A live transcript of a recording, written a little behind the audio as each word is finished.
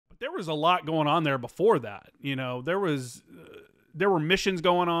there was a lot going on there before that. You know, there were missions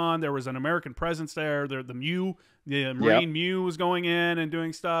going on. There was an American presence there. The Marine Mew was going in and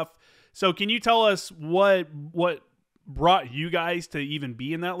doing stuff. So can you tell us what brought you guys to even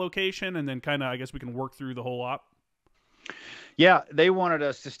be in that location? And then kind of, I guess we can work through the whole op. Yeah, they wanted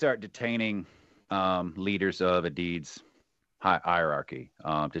us to start detaining leaders of Adid's hierarchy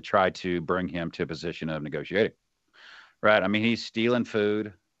to try to bring him to a position of negotiating. Right. I mean, he's stealing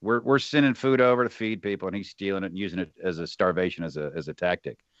food. We're sending food over to feed people, and he's stealing it and using it as a starvation as a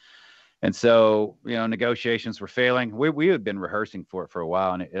tactic. And so, you know, negotiations were failing. We had been rehearsing for it for a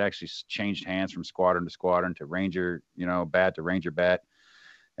while, and it actually changed hands from squadron to squadron to Ranger, bat to Ranger bat.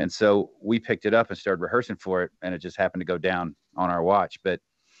 And so we picked it up and started rehearsing for it, and it just happened to go down on our watch. But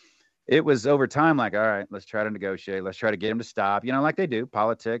it was over time, like, all right, let's try to negotiate. Let's try to get him to stop, like they do,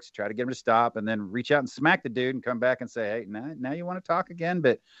 politics, try to get him to stop, and then reach out and smack the dude and come back and say, hey, now you want to talk again?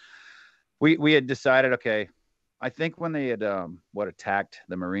 But we had decided, okay, I think when they had attacked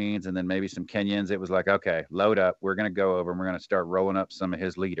the Marines and then maybe some Kenyans, it was like, okay, load up. We're going to go over and we're going to start rolling up some of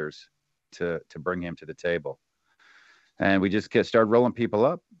his leaders to bring him to the table. And we just started rolling people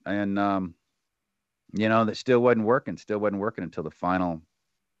up, and that still wasn't working until the final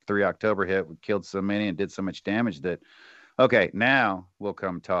 3 October hit. We killed so many and did so much damage that, okay, now we'll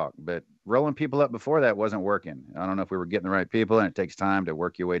come talk. But rolling people up before that wasn't working. I don't know if we were getting the right people, and it takes time to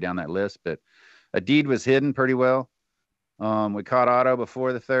work your way down that list, but Adid was hidden pretty well. We caught Otto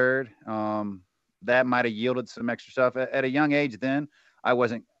before the 3rd. That might have yielded some extra stuff. At a young age then, I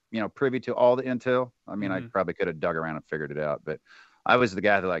wasn't, privy to all the intel. I mean, I probably could have dug around and figured it out, but I was the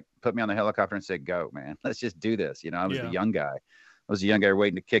guy that put me on the helicopter and said, go, man, let's just do this. I was the young guy. I was a young guy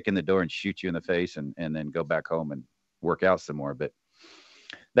waiting to kick in the door and shoot you in the face and then go back home and work out some more. But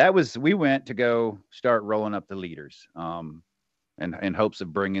we went to go start rolling up the leaders in hopes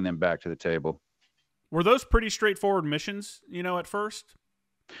of bringing them back to the table. Were those pretty straightforward missions, at first?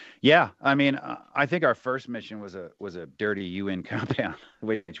 Yeah. I mean, I think our first mission was a dirty UN compound,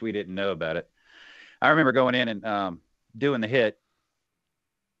 which we didn't know about it. I remember going in and doing the hit.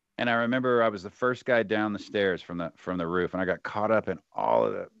 And I remember I was the first guy down the stairs from the roof, and I got caught up in all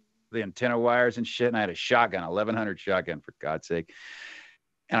of the antenna wires and shit. And I had a shotgun, 1100 shotgun, for God's sake.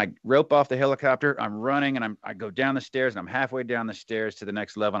 And I rope off the helicopter. I'm running, and I go down the stairs, and I'm halfway down the stairs to the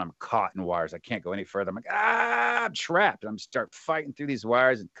next level, and I'm caught in wires. I can't go any further. I'm like, I'm trapped. And I'm start fighting through these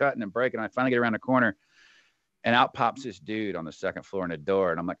wires and cutting and breaking. And I finally get around the corner, and out pops this dude on the 2nd floor in a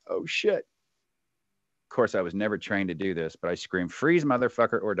door. And I'm like, oh shit. Of course, I was never trained to do this, but I screamed, freeze,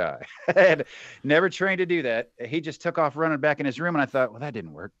 motherfucker, or die. I had never trained to do that. He just took off running back in his room, and I thought, well, that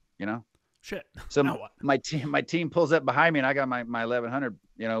didn't work, Shit. So my team pulls up behind me, and I got my 1100,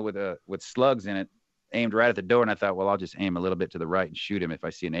 with slugs in it, aimed right at the door. And I thought, well, I'll just aim a little bit to the right and shoot him if I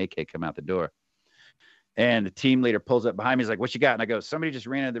see an AK come out the door. And the team leader pulls up behind me. He's like, what you got? And I go, somebody just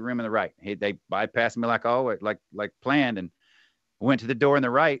ran into the room on the right. They bypassed me like always, like planned, and went to the door on the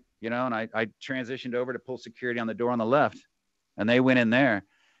right, and I transitioned over to pull security on the door on the left, and they went in there,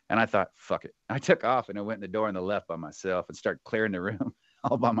 and I thought, fuck it. I took off, and I went in the door on the left by myself and started clearing the room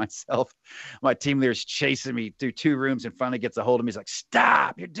all by myself. My team leader's chasing me through 2 rooms and finally gets a hold of me. He's like,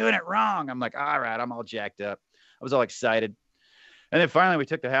 stop, you're doing it wrong. I'm like, all right, I'm all jacked up. I was all excited. And then finally we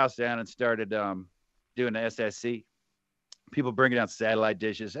took the house down and started doing the SSC. People bringing down satellite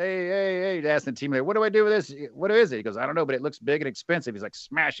dishes. Hey, asking the team leader, what do I do with this? What is it? He goes, I don't know, but it looks big and expensive. He's like,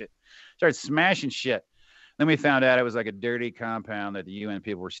 smash it. Started smashing shit. Then we found out it was like a dirty compound that the UN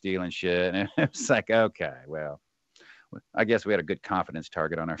people were stealing shit. And it was like, okay, well, I guess we had a good confidence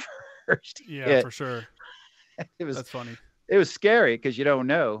target on our first hit. For sure. That's funny. It was scary because you don't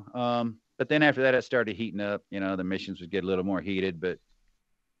know. But then after that, it started heating up. The missions would get a little more heated, but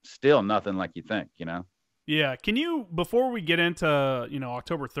still nothing like you think, Yeah. Can you, before we get into,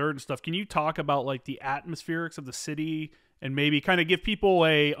 October 3rd and stuff, can you talk about the atmospherics of the city and maybe kind of give people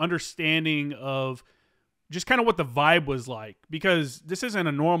a understanding of just kind of what the vibe was like? Because this isn't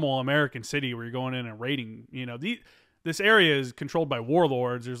a normal American city where you're going in and raiding, this area is controlled by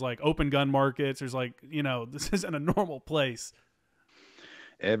warlords. There's open gun markets. There's this isn't a normal place.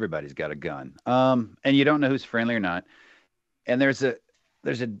 Everybody's got a gun. And you don't know who's friendly or not. And there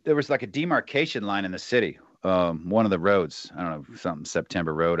was like a demarcation line in the city. One of the roads, I don't know, something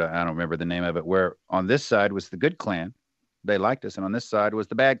September Road. I don't remember the name of it, where on this side was the good clan. They liked us. And on this side was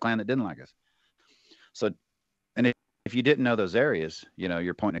the bad clan that didn't like us. So, and if you didn't know those areas,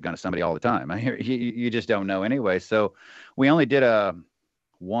 you're pointing a gun at somebody all the time. You just don't know anyway. So we only did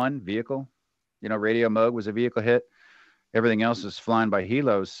one vehicle, Radio Moog was a vehicle hit. Everything else was flying by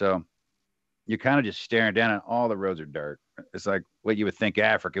helos. So you're kind of just staring down, and all the roads are dirt. It's like what you would think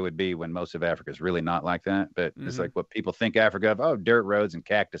Africa would be when most of Africa is really not like that. But it's like what people think Africa of. Oh, dirt roads and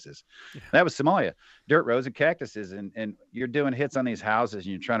cactuses. Yeah. That was Somalia. Dirt roads and cactuses. And you're doing hits on these houses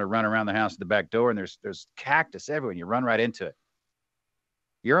and you're trying to run around the house to the back door and there's cactus everywhere and you run right into it.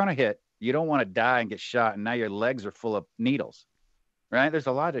 You're on a hit. You don't want to die and get shot. And now your legs are full of needles. Right? There's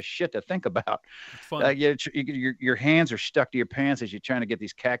a lot of shit to think about. Your hands are stuck to your pants as you're trying to get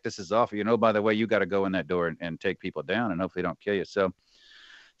these cactuses off. You know, by the way, you got to go in that door and take people down and hopefully don't kill you. So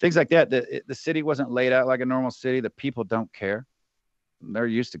things like that. The city wasn't laid out like a normal city. The people don't care. They're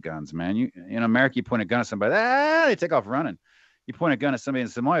used to guns, man. In America, you point a gun at somebody, they take off running. You point a gun at somebody in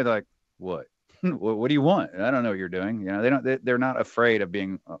Somalia, they're like, what? What do you want? I don't know what you're doing. You know, they're not afraid of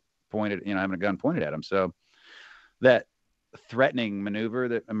being pointed, having a gun pointed at them. So that threatening maneuver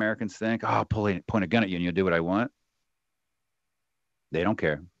that Americans think, oh, point a gun at you and you'll do what I want. They don't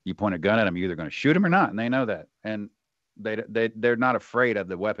care. You point a gun at them, you're either going to shoot them or not, and they know that. And they're not afraid of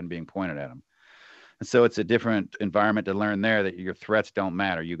the weapon being pointed at them. And so it's a different environment to learn there that your threats don't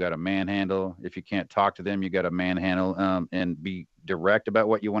matter. You got to manhandle. If you can't talk to them, you got to manhandle and be direct about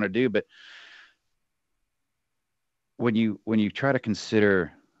what you want to do. But when you try to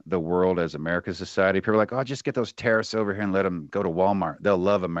consider the world as America's society, people are like, oh, just get those terrorists over here and let them go to Walmart. They'll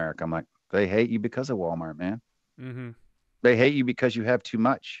love America. I'm like, they hate you because of Walmart, man. They hate you because you have too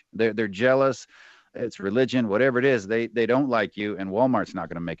much. They're jealous. It's religion, whatever it is. They don't like you, and Walmart's not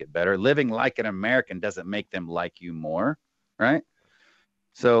going to make it better. Living like an American doesn't make them like you more, right?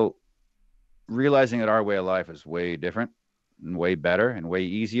 So realizing that our way of life is way different and way better and way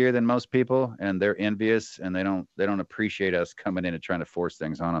easier than most people, and they're envious and they don't appreciate us coming in and trying to force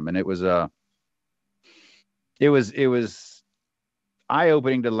things on them. And it was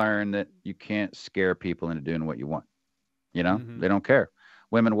eye-opening to learn that you can't scare people into doing what you want. They don't care.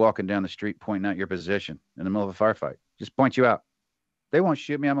 Women walking down the street pointing out your position in the middle of a firefight, just point you out. They won't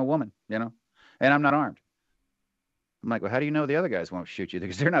shoot me. I'm a woman, and I'm not armed. I'm like, well, how do you know the other guys won't shoot you?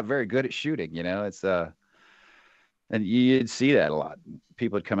 Because they're not very good at shooting. It's and you'd see that a lot.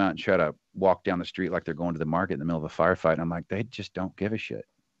 People would come out and try to walk down the street like they're going to the market in the middle of a firefight. And I'm like, they just don't give a shit.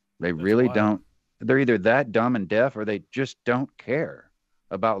 That's really wild. Don't. They're either that dumb and deaf or they just don't care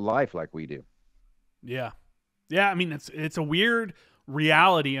about life like we do. Yeah. Yeah. I mean, it's a weird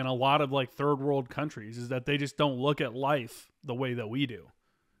reality in a lot of like third world countries is that they just don't look at life the way that we do.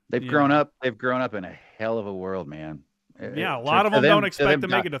 They've grown up in a hell of a world, man. Yeah, a lot of them don't expect to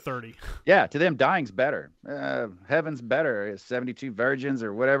make it to 30. Yeah, to them, dying's better. Heaven's better. 72 virgins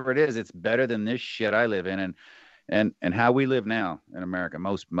or whatever it is. It's better than this shit I live in. And how we live now in America,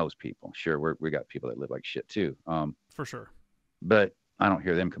 most people. Sure, we got people that live like shit too. For sure. But I don't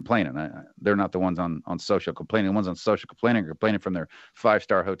hear them complaining. They're not the ones on social complaining. The ones on social complaining are complaining from their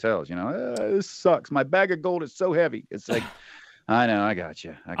 5-star hotels. This sucks. My bag of gold is so heavy. It's like... I know, I got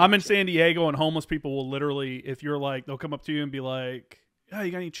you. I'm in San Diego, and homeless people will literally, if you're like, they'll come up to you and be like, "Oh,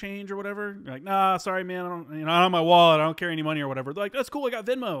 you got any change or whatever?" You're like, "Nah, sorry, man. I don't, I don't have my wallet. I don't carry any money or whatever." They're like, "That's cool. I got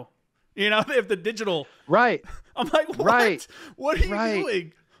Venmo." They have the digital. Right. I'm like, what? Right. What are you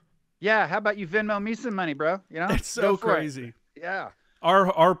doing? Yeah. How about you Venmo me some money, bro? It's so crazy. Yeah.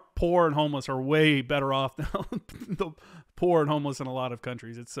 Our poor and homeless are way better off now. The poor and homeless in a lot of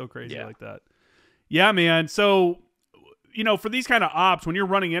countries. It's so crazy like that. Yeah, man. So. For these kind of ops, when you're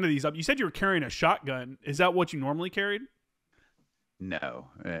running into these up, you said you were carrying a shotgun. Is that what you normally carried? No.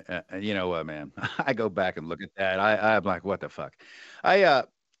 You know what, man? I go back and look at that. I'm like, what the fuck?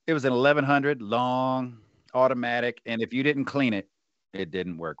 It was an 1100 long automatic, and if you didn't clean it, it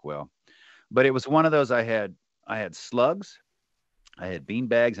didn't work well. But it was one of those I had slugs, I had bean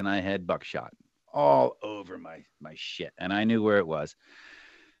bags, and I had buckshot all over my shit, and I knew where it was.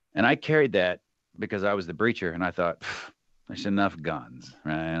 And I carried that because I was the breacher, and I thought, there's enough guns,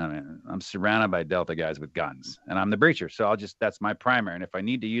 right? I mean, I'm surrounded by Delta guys with guns, and I'm the breacher, so that's my primary. And if I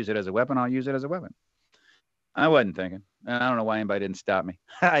need to use it as a weapon, I'll use it as a weapon. I wasn't thinking, and I don't know why anybody didn't stop me.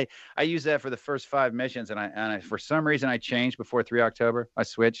 I used that for the first 5 missions, and I for some reason I changed before 3 October. I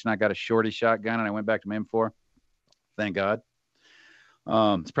switched, and I got a shorty shotgun, and I went back to my M4. Thank God.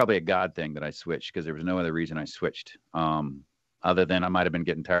 It's probably a God thing that I switched because there was no other reason I switched. Other than I might have been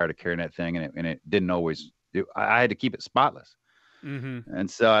getting tired of carrying that thing, and it didn't always. I had to keep it spotless, and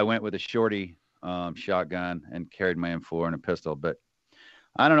so I went with a shorty shotgun and carried my M4 and a pistol. But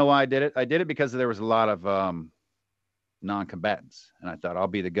I don't know why I did it. I did it because there was a lot of non-combatants, and I thought I'll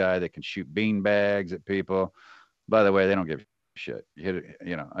be the guy that can shoot bean bags at people. By the way, they don't give a shit.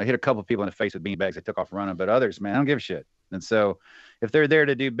 I hit a couple of people in the face with bean bags. I took off running, but others, man, I don't give a shit. And so if they're there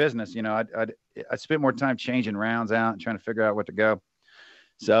to do business, I'd spent more time changing rounds out and trying to figure out what to go.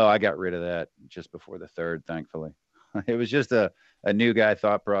 So I got rid of that just before the 3rd, thankfully. It was just a new guy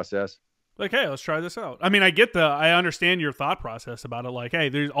thought process. Like, hey, let's try this out. I mean, I understand your thought process about it. Like, hey,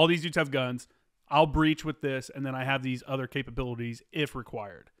 there's all these dudes have guns. I'll breach with this, and then I have these other capabilities if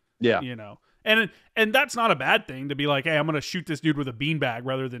required. Yeah. You know, and that's not a bad thing to be like, hey, I'm going to shoot this dude with a beanbag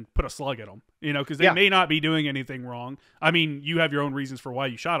rather than put a slug at him. You know, because they may not be doing anything wrong. I mean, you have your own reasons for why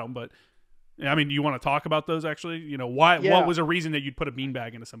you shot him, but I mean, do you want to talk about those actually? You know, why? Yeah. What was a reason that you'd put a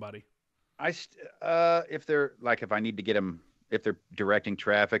beanbag into somebody? If they're like, if I need to get them, if they're directing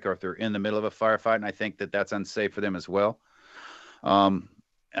traffic or if they're in the middle of a firefight, and I think that that's unsafe for them as well. Or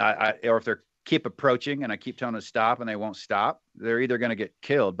if they're keep approaching and I keep telling them to stop and they won't stop, they're either going to get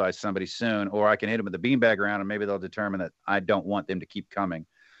killed by somebody soon, or I can hit them with a beanbag round and maybe they'll determine that I don't want them to keep coming.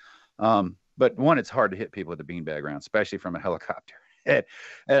 But one, it's hard to hit people with a beanbag round, especially from a helicopter.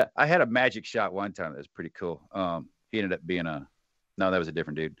 I had a magic shot one time that was pretty cool. He ended up being that was a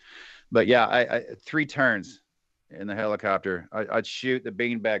different dude. But yeah, I 3 turns in the helicopter. I'd shoot the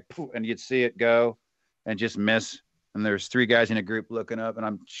beanbag and you'd see it go and just miss. And there's 3 guys in a group looking up, and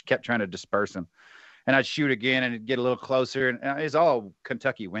I kept trying to disperse them. And I'd shoot again, and it'd get a little closer. And it's all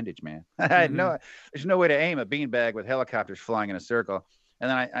Kentucky windage, man. There's no way to aim a beanbag with helicopters flying in a circle. And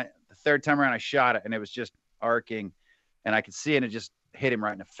then the 3rd time around, I shot it, and it was just arcing, and I could see it, and it just hit him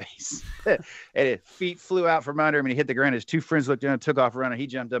right in the face. And his feet flew out from under him, and he hit the ground. His 2 friends looked down and took off running. He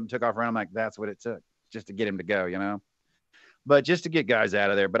jumped up and took off running. I'm like, that's what it took just to get him to go, you know? But just to get guys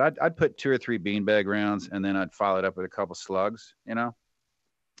out of there. But I'd put 2 or 3 beanbag rounds, and then I'd follow it up with a couple slugs, you know,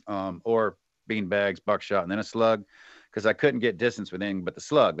 or beanbags, buckshot, and then a slug, because I couldn't get distance with anything but the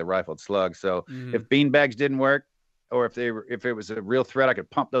slug, the rifled slug. So if beanbags didn't work, or if it was a real threat, I could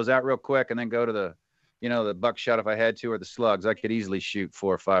pump those out real quick and then go to the, you know, the buckshot if I had to, or the slugs. I could easily shoot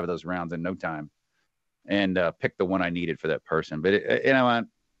 4 or 5 of those rounds in no time, and pick the one I needed for that person. But you know,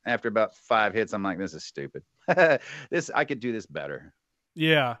 after about 5 hits, I'm like, this is stupid. I could do this better.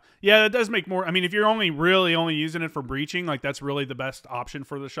 Yeah, that does make more. I mean, if you're only using it for breaching, like that's really the best option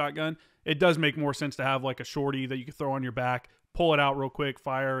for the shotgun. It does make more sense to have like a shorty that you can throw on your back, pull it out real quick,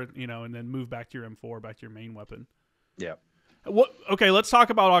 fire, you know, and then move back to your M4, back to your main weapon. Yeah. Okay, let's talk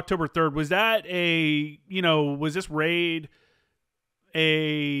about October 3rd. Was that was this raid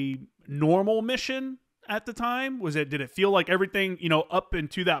a normal mission at the time? Did it feel like everything, you know, up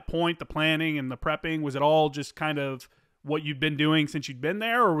into that point, the planning and the prepping, was it all just kind of what you'd been doing since you'd been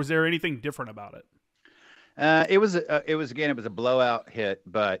there, or was there anything different about it? It was a blowout hit,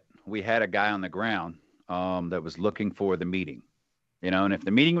 but we had a guy on the ground that was looking for the meeting, you know, and if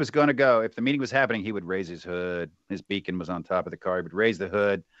the meeting was going to go, if the meeting was happening, he would raise his hood. His beacon was on top of the car. He would raise the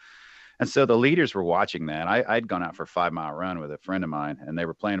hood. And so the leaders were watching that. I'd gone out for a 5-mile run with a friend of mine, and they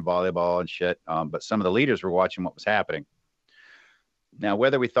were playing volleyball and shit. But some of the leaders were watching what was happening. Now,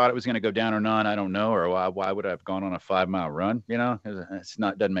 whether we thought it was going to go down or not, I don't know. Or why would I have gone on a 5-mile run? You know,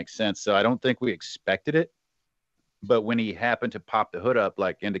 doesn't make sense. So I don't think we expected it. But when he happened to pop the hood up,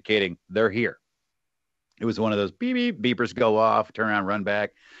 like indicating they're here, it was one of those beep, beep, beepers go off, turn around, run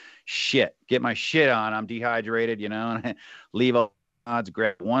back. Shit, get my shit on. I'm dehydrated, you know, and leave all odds,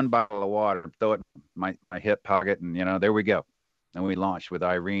 grab 1 bottle of water, throw it in my hip pocket, and, you know, there we go. And we launched with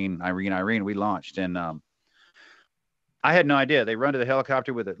Irene. We launched, and I had no idea. They run to the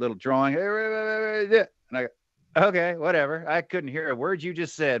helicopter with a little drawing, and I go, okay, whatever. I couldn't hear a word you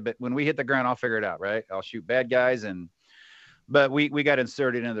just said, but when we hit the ground, I'll figure it out, right? I'll shoot bad guys, but we got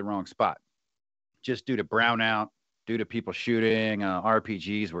inserted into the wrong spot, just due to brownout, due to people shooting.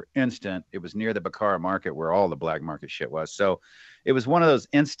 RPGs were instant. It was near the Bakara market where all the black market shit was. So it was one of those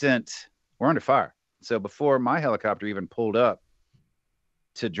instant, we're under fire. So before my helicopter even pulled up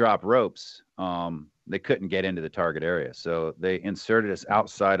to drop ropes, they couldn't get into the target area. So they inserted us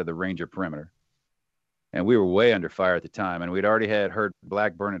outside of the Ranger perimeter. And we were way under fire at the time. And we'd already heard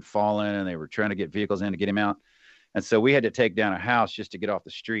Blackburn had fallen, and they were trying to get vehicles in to get him out. And so we had to take down a house just to get off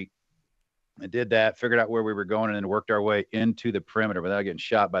the street. I did that, figured out where we were going, and then worked our way into the perimeter without getting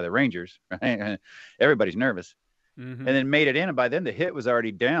shot by the Rangers. Right? Everybody's nervous. And then made it in. And by then the hit was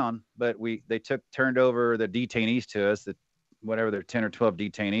already down, but they turned over the detainees to us, whatever, they're 10 or 12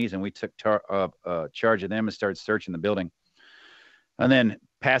 detainees. And we took charge of them and started searching the building, and then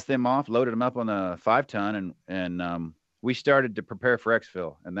passed them off, loaded them up on the 5-ton. And we started to prepare for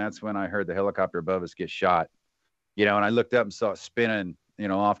exfil. And that's when I heard the helicopter above us get shot, you know, and I looked up and saw it spinning, you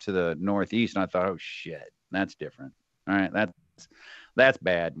know, off to the northeast. And I thought, oh shit, that's different. All right. That's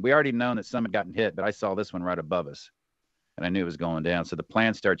bad. We already known that some had gotten hit, but I saw this one right above us, and I knew it was going down. So the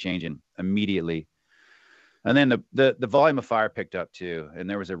plans start changing immediately. And then the volume of fire picked up too. And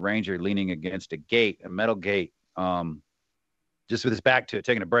there was a Ranger leaning against a metal gate, just with his back to it,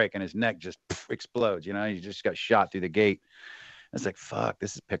 taking a break, and his neck just explodes. You know, he just got shot through the gate. It's like, fuck,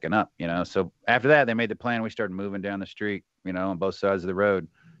 this is picking up, you know? So after that, they made the plan. We started moving down the street, you know, on both sides of the road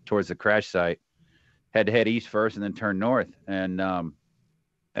towards the crash site. Had to head east first and then turn north. And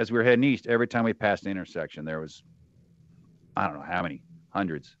as we were heading east, every time we passed the intersection, there was, I don't know how many,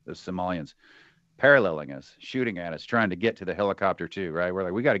 hundreds of Somalians paralleling us, shooting at us, trying to get to the helicopter too, right? We're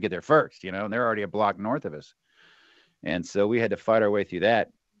like, we got to get there first, you know, and they're already a block north of us. And so we had to fight our way through that.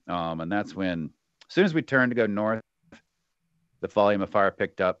 And that's when, as soon as we turned to go north, the volume of fire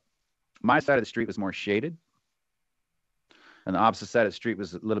picked up. My side of the street was more shaded, and the opposite side of the street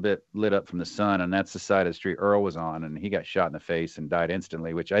was a little bit lit up from the sun, and that's the side of the street Earl was on, and he got shot in the face and died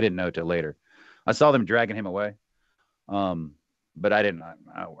instantly, which I didn't know till later. I saw them dragging him away, but I didn't.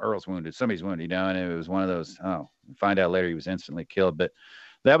 Earl's wounded. Somebody's wounded, you know, and it was one of those, find out later he was instantly killed. But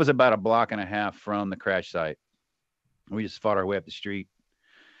that was about a block and a half from the crash site. We just fought our way up the street.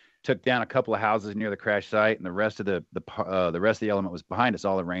 Took down a couple of houses near the crash site, and the rest of the rest of the element was behind us.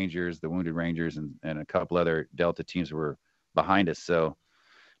 All the Rangers, the wounded Rangers, and a couple other Delta teams were behind us. So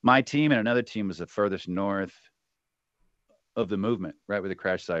my team and another team was the furthest north of the movement, right where the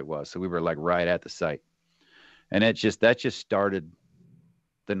crash site was. So we were like right at the site, and that just started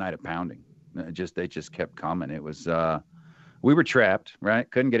the night of pounding. They just kept coming. It was we were trapped, right?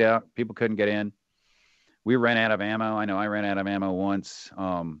 Couldn't get out. People couldn't get in. We ran out of ammo. I know I ran out of ammo once.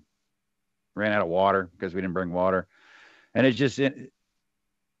 Ran out of water because we didn't bring water, and it just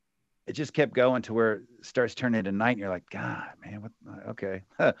kept going to where it starts turning into night, and you're like, God, man, what? Okay.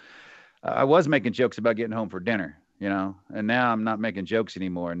 I was making jokes about getting home for dinner, you know, and now I'm not making jokes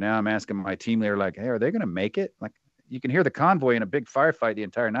anymore. Now I'm asking my team leader, like, hey, are they going to make it? Like, you can hear the convoy in a big firefight the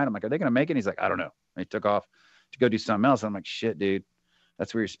entire night. I'm like, are they going to make it? And he's like, I don't know. And he took off to go do something else. I'm like, shit, dude.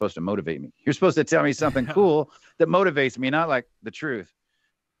 That's where you're supposed to motivate me. You're supposed to tell me something cool that motivates me, not like the truth.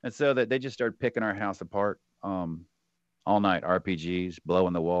 And so that they just started picking our house apart all night, RPGs,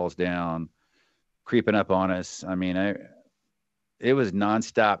 blowing the walls down, creeping up on us. I mean, it was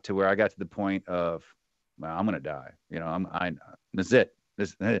nonstop to where I got to the point of, well, I'm going to die. You know, that's it.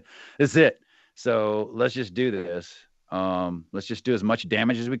 This is it. So let's just do this. Let's just do as much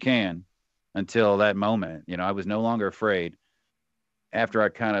damage as we can until that moment. You know, I was no longer afraid. After I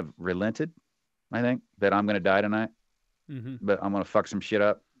kind of relented, I think, that I'm going to die tonight, but I'm going to fuck some shit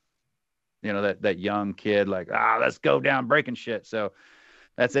up. You know, that young kid, like, let's go down breaking shit. So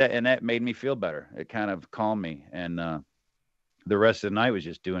that's it. And that made me feel better. It kind of calmed me. And the rest of the night was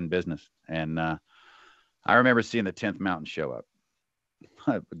just doing business. And I remember seeing the 10th Mountain show up.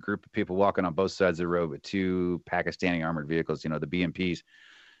 A group of people walking on both sides of the road with two Pakistani armored vehicles, you know, the BMPs.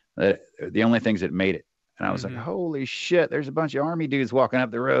 The only things that made it. And I was like, holy shit, there's a bunch of army dudes walking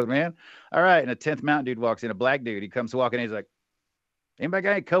up the road, man. All right. And a 10th Mountain dude walks in, a black dude. He comes walking in. He's like, anybody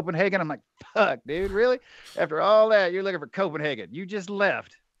got any Copenhagen? I'm like, fuck, dude, really? After all that, you're looking for Copenhagen. You just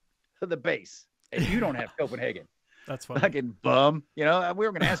left the base, and you don't have Copenhagen. That's funny. Fucking bum. You know, we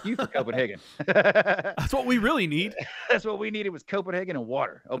were going to ask you for Copenhagen. That's what we really need. That's what we needed was Copenhagen and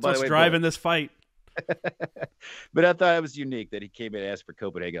water. Oh, that's by the way, driving this fight. But I thought it was unique that he came in and asked for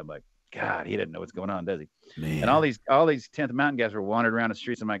Copenhagen. I'm like, God, he didn't know what's going on, does he? Man. And all these 10th Mountain guys were wandering around the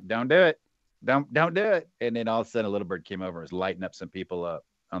streets. I'm like, don't do it. Don't do it. And then all of a sudden a little bird came over and was lighting up some people up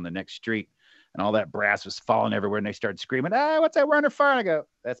on the next street. And all that brass was falling everywhere. And they started screaming, what's that? We're under fire. And I go,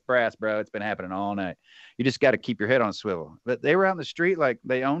 that's brass, bro. It's been happening all night. You just got to keep your head on a swivel. But they were out in the street like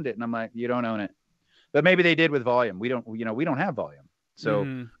they owned it. And I'm like, you don't own it. But maybe they did with volume. We don't have volume.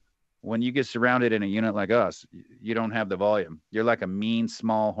 So when you get surrounded in a unit like us, you don't have the volume. You're like a mean,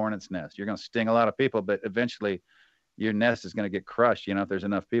 small hornet's nest. You're going to sting a lot of people, but eventually your nest is going to get crushed, you know, if there's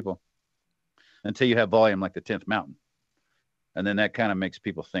enough people, until you have volume like the 10th Mountain. And then that kind of makes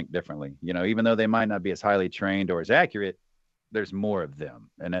people think differently. You know, even though they might not be as highly trained or as accurate, there's more of them.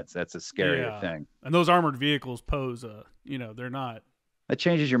 And that's a scarier thing. And those armored vehicles pose they're not. That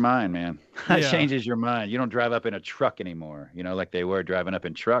changes your mind, man. That changes your mind. You don't drive up in a truck anymore, you know, like they were driving up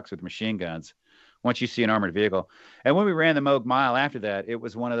in trucks with machine guns. Once you see an armored vehicle. And when we ran the Moog Mile after that, it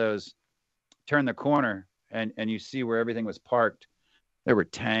was one of those turn the corner and you see where everything was parked. There were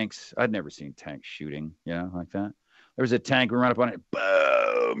tanks. I'd never seen tanks shooting, you know, like that. There was a tank. We run up on it.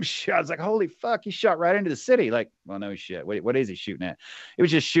 Boom. Shot. I was like, holy fuck. He shot right into the city. Like, well, no shit. What is he shooting at? It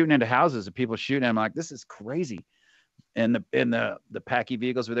was just shooting into houses and people shooting. I'm like, this is crazy. And the Packy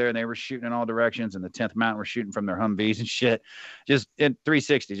vehicles were there and they were shooting in all directions. And the 10th Mountain were shooting from their Humvees and shit. Just in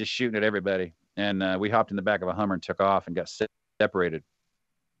 360, just shooting at everybody. And we hopped in the back of a Hummer and took off and got separated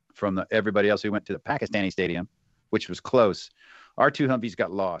from everybody else. We went to the Pakistani stadium, which was close. Our two Humvees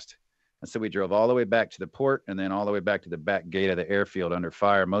got lost. And so we drove all the way back to the port and then all the way back to the back gate of the airfield under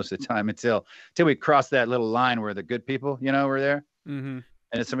fire most of the time until we crossed that little line where the good people, were there. Mm-hmm.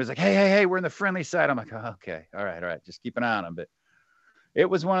 And somebody's like, hey, we're in the friendly side. I'm like, oh, okay. All right. Just keep an eye on them. But it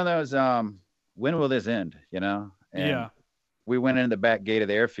was one of those, when will this end? And yeah. We went into the back gate of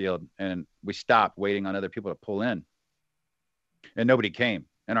the airfield and we stopped waiting on other people to pull in. And nobody came.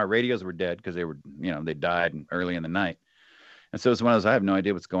 And our radios were dead because they were, they died early in the night. And so it's one of those, I have no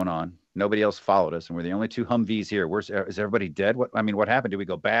idea what's going on. Nobody else followed us. And we're the only two Humvees here. Is everybody dead? What happened? Do we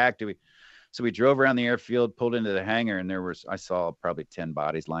go back? So we drove around the airfield, pulled into the hangar, and I saw probably 10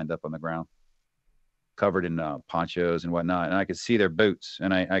 bodies lined up on the ground, covered in ponchos and whatnot. And I could see their boots.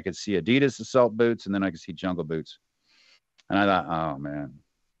 And I could see Adidas assault boots, and then I could see jungle boots. And I thought, oh, man,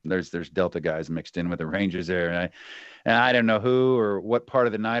 there's Delta guys mixed in with the Rangers there. And I didn't know who or what part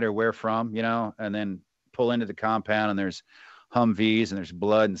of the night or where from, and then pull into the compound, and there's Humvees, and there's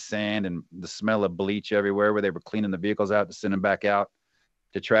blood and sand and the smell of bleach everywhere where they were cleaning the vehicles out to send them back out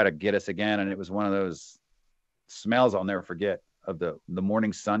to try to get us again. And it was one of those smells I'll never forget of the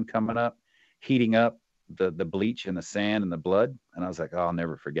morning sun coming up, heating up the bleach and the sand and the blood. And I was like, oh, I'll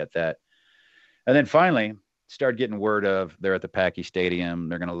never forget that. And then finally started getting word of they're at the Packy Stadium.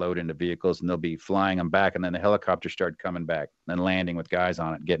 They're going to load into vehicles and they'll be flying them back. And then the helicopter started coming back and landing with guys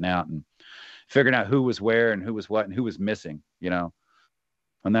on it, getting out and figuring out who was where and who was what and who was missing,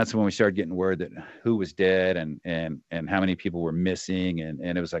 And that's when we started getting word that who was dead and how many people were missing.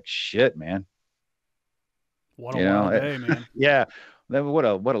 And it was like, shit, man. What a wild day, man. Yeah. What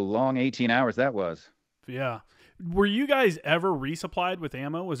a long 18 hours that was. Yeah. Were you guys ever resupplied with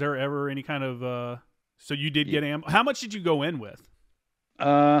ammo? Was there ever any kind of, so you did get ammo? How much did you go in with?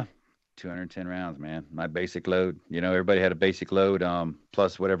 210 rounds, man. My basic load, everybody had a basic load,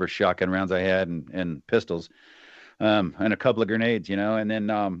 plus whatever shotgun rounds I had and pistols, and a couple of grenades, and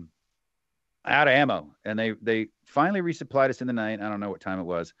then, out of ammo. And they finally resupplied us in the night. I don't know what time it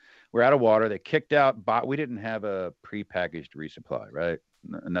was. We're out of water. They kicked out, we didn't have a prepackaged resupply, right?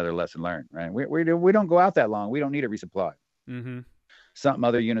 Another lesson learned, right? We don't go out that long. We don't need a resupply. Mm-hmm. Something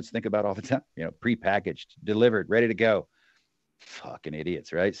other units think about all the time, prepackaged, delivered, ready to go. Fucking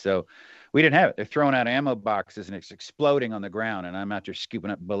idiots, right? So we didn't have it. They're throwing out ammo boxes and it's exploding on the ground, and I'm out there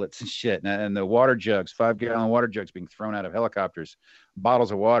scooping up bullets and shit. And the water jugs, 5-gallon water jugs being thrown out of helicopters,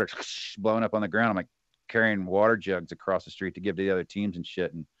 bottles of water blowing up on the ground. I'm like carrying water jugs across the street to give to the other teams and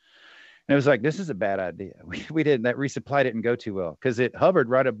shit. And it was like, this is a bad idea. That resupply didn't go too well because it hovered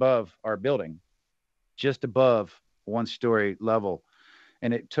right above our building, just above 1-story level.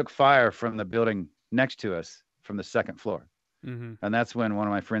 And it took fire from the building next to us from the second floor. Mm-hmm. And that's when one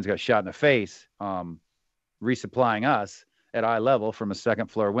of my friends got shot in the face, resupplying us at eye level from a second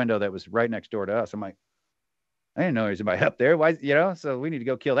floor window that was right next door to us. I'm like, I didn't know there was anybody up there. Why, so we need to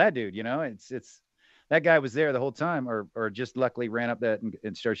go kill that dude. It's that guy was there the whole time or just luckily ran up that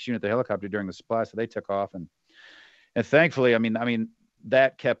and started shooting at the helicopter during the supply. So they took off. And thankfully, I mean,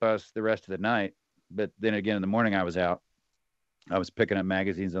 that kept us the rest of the night. But then again, in the morning I was out. I was picking up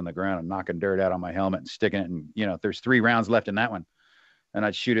magazines on the ground and knocking dirt out on my helmet and sticking it. And, if there's 3 rounds left in that one, and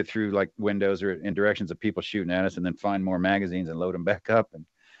I'd shoot it through like windows or in directions of people shooting at us and then find more magazines and load them back up and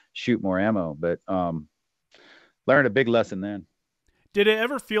shoot more ammo. But learned a big lesson then. Did it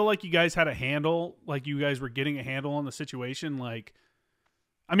ever feel like you guys had a handle, like you guys were getting a handle on the situation? Like,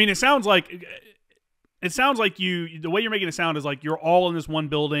 I mean, it sounds like the way you're making it sound is like you're all in this one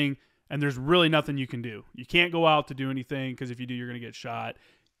building and there's really nothing you can do. You can't go out to do anything because if you do, you're going to get shot.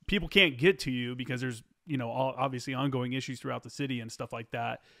 People can't get to you because there's, obviously ongoing issues throughout the city and stuff like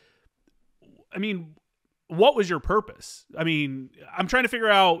that. I mean, what was your purpose? I mean, I'm trying to figure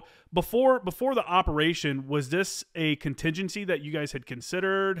out before the operation, was this a contingency that you guys had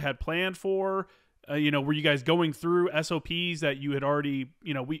considered, had planned for? Were you guys going through SOPs that you had already,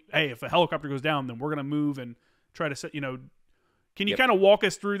 hey, if a helicopter goes down, then we're going to move and try to set, can you kind of walk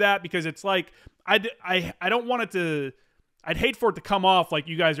us through that? Because it's like, I don't want it to, I'd hate for it to come off like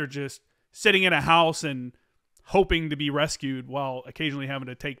you guys are just sitting in a house and hoping to be rescued while occasionally having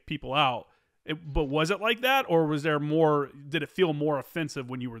to take people out. But was it like that, or was there more? Did it feel more offensive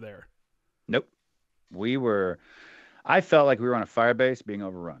when you were there? Nope. I felt like we were on a fire base being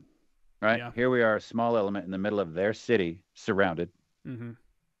overrun. Right? Yeah. Here we are, a small element in the middle of their city, surrounded. Mm-hmm.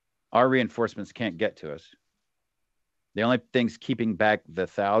 Our reinforcements can't get to us. The only things keeping back the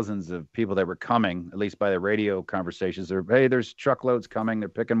thousands of people that were coming, at least by the radio conversations, are, hey, there's truckloads coming. They're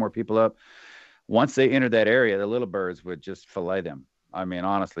picking more people up. Once they entered that area, the little birds would just fillet them. I mean,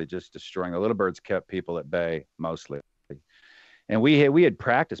 honestly, just destroying. The little birds kept people at bay mostly. And we had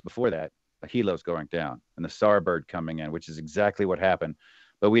practiced before that, a helos going down and the SAR bird coming in, which is exactly what happened.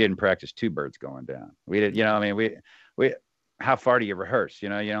 but we didn't practice two birds going down. We did, you know, I mean, we, how far do you rehearse? You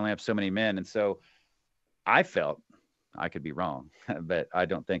know, you only have so many men. And so I felt, I could be wrong, but I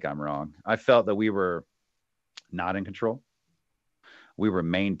don't think I'm wrong. I felt that we were not in control. We were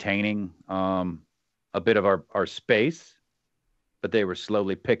maintaining a bit of our space, but they were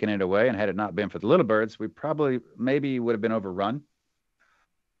slowly picking it away. And had it not been for the little birds, we probably maybe would have been overrun.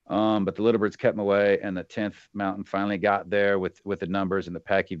 But the little birds kept them away, and the 10th Mountain finally got there with the numbers and the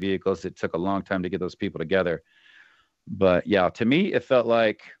Packy vehicles. It took a long time to get those people together. But yeah, to me, it felt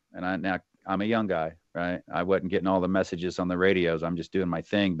like, and now I'm a young guy, right? I wasn't getting all the messages on the radios. I'm just doing my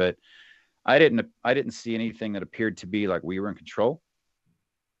thing, but I didn't see anything that appeared to be like we were in control.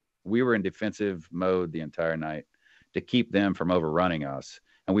 We were in defensive mode the entire night to keep them from overrunning us.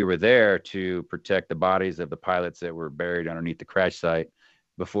 And we were there to protect the bodies of the pilots that were buried underneath the crash site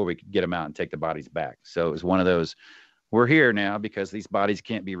before we could get them out and take the bodies back. So it was one of those, we're here now because these bodies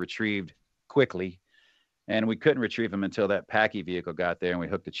can't be retrieved quickly. And we couldn't retrieve them until that Packy vehicle got there, and we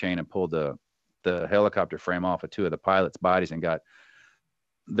hooked the chain and pulled the helicopter frame off of two of the pilots' bodies and got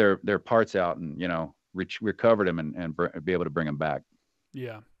their parts out and, you know, recovered them and be able to bring them back.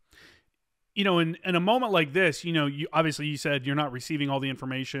 Yeah. You know, in a moment like this, you know, you said you're not receiving all the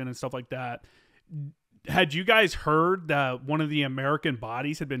information and stuff like that. Had you guys heard that one of the American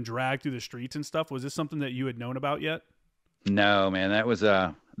bodies had been dragged through the streets and stuff? Was this something that you had known about yet? No, man, that was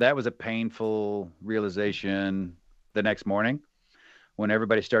a painful realization the next morning when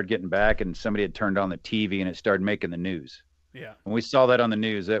everybody started getting back and somebody had turned on the TV and it started making the news. Yeah. When we saw that on the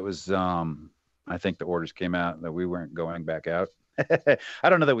news, that was, I think the orders came out that we weren't going back out. I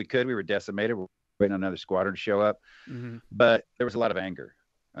don't know that we could. We were decimated. We're waiting on another squadron to show up. Mm-hmm. But there was a lot of anger.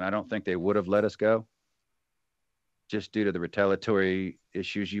 And I don't think they would have let us go just due to the retaliatory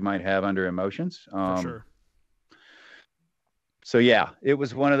issues you might have under emotions. For sure. So, yeah, it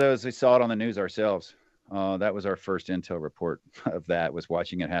was one of those. We saw it on the news ourselves. That was our first intel report of that, was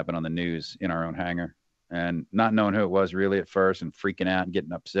watching it happen on the news in our own hangar and not knowing who it was really at first and freaking out and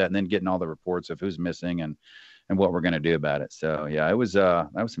getting upset and then getting all the reports of who's missing and what we're going to do about it. So, yeah, that was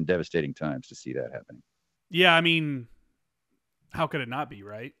some devastating times to see that happening. Yeah, I mean, how could it not be,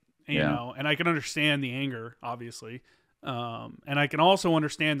 right? You know, and I can understand the anger, obviously. And I can also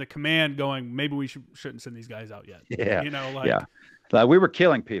understand the command going, maybe we shouldn't send these guys out yet. Yeah. You know, like, yeah. We were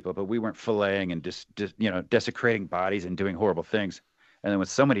killing people, but we weren't filleting and just desecrating bodies and doing horrible things. And then when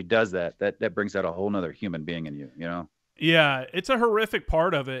somebody does that brings out a whole nother human being in you, you know? Yeah, it's a horrific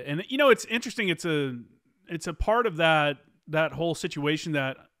part of it. And, you know, it's interesting. It's a part of that whole situation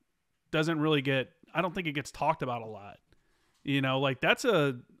that doesn't really I don't think it gets talked about a lot. You know, like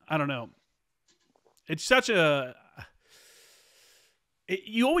I don't know. It's such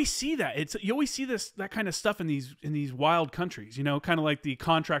you always see that. You always see that kind of stuff in these wild countries, you know, kind of like the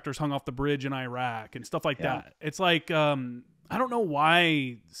contractors hung off the bridge in Iraq and stuff like that. It's like, I don't know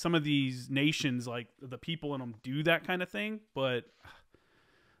why some of these nations, like the people in them, do that kind of thing, but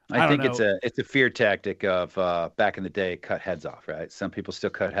I think it's a fear tactic of back in the day, cut heads off, right? Some people still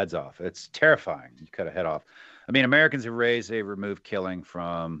cut heads off. It's terrifying. You cut a head off. I mean, Americans have removed killing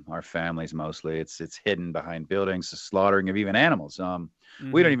from our families mostly. It's hidden behind buildings, the slaughtering of even animals.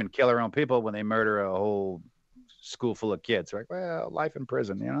 We don't even kill our own people when they murder a whole school full of kids. Like, well, life in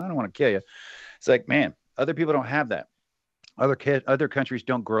prison. You know, I don't want to kill you. It's like, man, other people don't have that. Other countries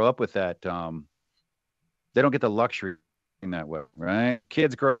don't grow up with that. They don't get the luxury in that way, right?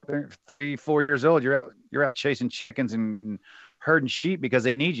 Kids grow up 3, 4 years old. You're out chasing chickens and herding sheep because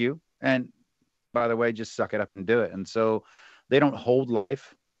they need you. And by the way, just suck it up and do it. And so they don't hold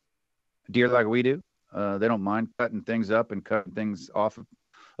life dear like we do. They don't mind cutting things up and cutting things off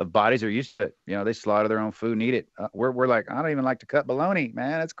of bodies. They're used to it. You know, they slaughter their own food and eat it. We're like, I don't even like to cut bologna,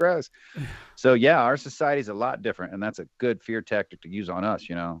 man. It's gross. So yeah, our society is a lot different, and that's a good fear tactic to use on us.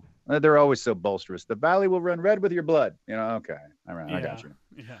 You know, they're always so bolsterous. The valley will run red with your blood. You know, okay, all right, I got you.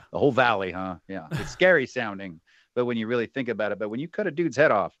 Yeah, the whole valley, huh? Yeah, it's scary sounding, but when you really think about it, but when you cut a dude's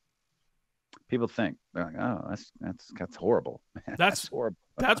head off, people think they're like, oh, that's horrible. Man, that's horrible.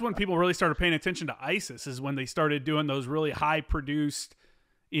 That's when people really started paying attention to ISIS, is when they started doing those really high produced,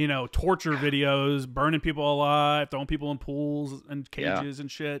 you know, torture videos, burning people alive, throwing people in pools and cages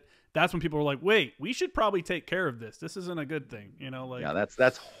and shit. That's when people were like, wait, we should probably take care of this. This isn't a good thing. You know, like, yeah,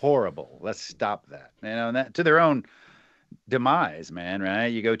 that's horrible. Let's stop that. You know, and that to their own demise, man, right?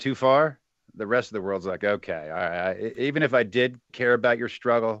 You go too far, the rest of the world's like, okay, all right, even if I did care about your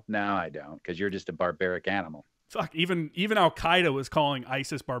struggle, now I don't, because you're just a barbaric animal. Fuck, even Al Qaeda was calling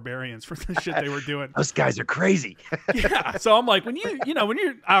ISIS barbarians for the shit they were doing. Those guys are crazy. Yeah, so I'm like, when you're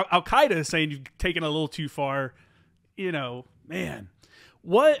Al Qaeda is saying you've taken a little too far, you know, man.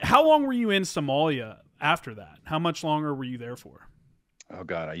 How long were you in Somalia after that? How much longer were you there for? Oh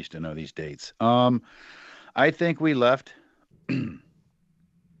God, I used to know these dates. I think we left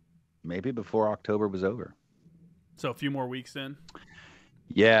maybe before October was over. So a few more weeks in.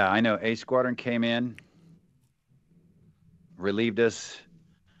 Yeah, I know. A Squadron came in, relieved us.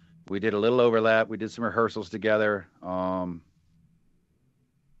 We did a little overlap. We did some rehearsals together. And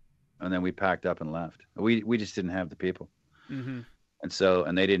then we packed up and left. We just didn't have the people. Mm-hmm.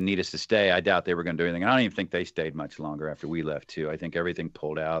 And they didn't need us to stay. I doubt they were going to do anything. I don't even think they stayed much longer after we left too. I think everything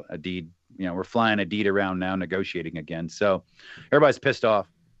pulled out. Adid, we're flying Adid around now, negotiating again. So everybody's pissed off.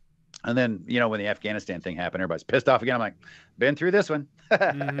 And then, when the Afghanistan thing happened, everybody's pissed off again. I'm like, been through this one.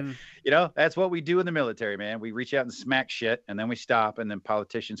 Mm-hmm. That's what we do in the military, man. We reach out and smack shit, and then we stop, and then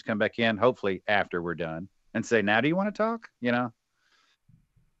politicians come back in, hopefully after we're done, and say, now do you want to talk?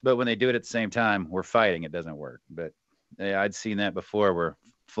 But when they do it at the same time, we're fighting. It doesn't work. But yeah, I'd seen that before. We're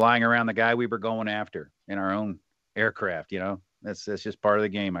flying around the guy we were going after in our own aircraft. That's just part of the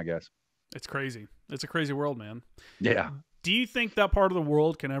game, I guess. It's crazy. It's a crazy world, man. Yeah. Do you think that part of the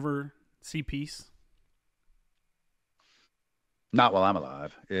world can ever see peace? Not while I'm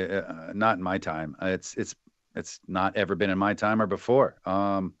alive. Not in my time. It's not ever been in my time or before.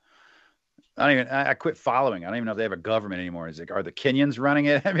 I quit following. I don't even know if they have a government anymore. Are the Kenyans running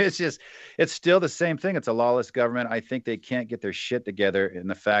it? I mean, it's still the same thing. It's a lawless government. I think they can't get their shit together in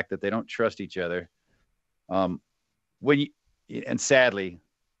the fact that they don't trust each other. And sadly,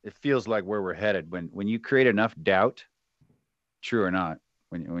 it feels like where we're headed. When you create enough doubt, true or not,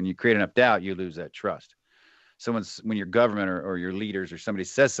 when you create enough doubt, you lose that trust. So when your government or your leaders or somebody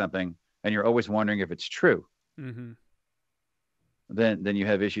says something and you're always wondering if it's true, mm-hmm. then you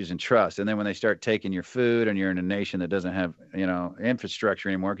have issues in trust. And then when they start taking your food and you're in a nation that doesn't have, infrastructure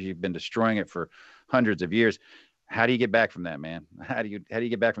anymore because you've been destroying it for hundreds of years, how do you get back from that, man? How do you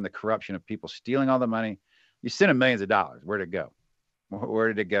get back from the corruption of people stealing all the money? You send them millions of dollars. Where'd it go? Where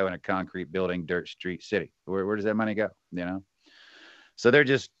did it go in a concrete building, dirt street city? Where does that money go? So they're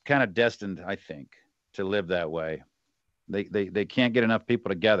just kind of destined, I think, to live that way. They can't get enough people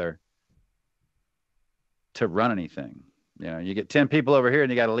together to run anything. You get 10 people over here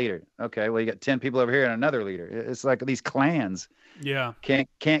and you got a leader. Okay, well, you got 10 people over here and another leader. It's like these clans. Yeah. Can't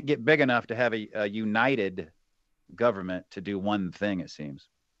get big enough to have a united government to do one thing, it seems.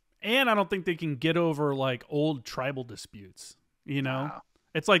 And I don't think they can get over like old tribal disputes. Wow.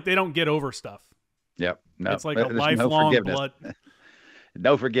 It's like they don't get over stuff. Yep. No, it's like a lifelong blood.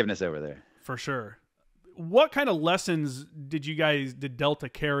 No forgiveness over there. For sure. What kind of lessons did Delta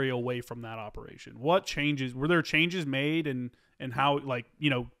carry away from that operation? What changes were there made and how, like,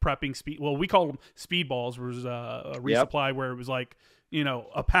 prepping speed? Well, we call them speedballs. Was a resupply Yep. where it was like,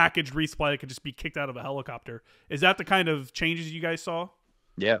 a packaged resupply that could just be kicked out of a helicopter. Is that the kind of changes you guys saw?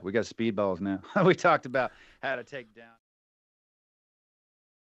 Yeah, we got speedballs now. We talked about how to take down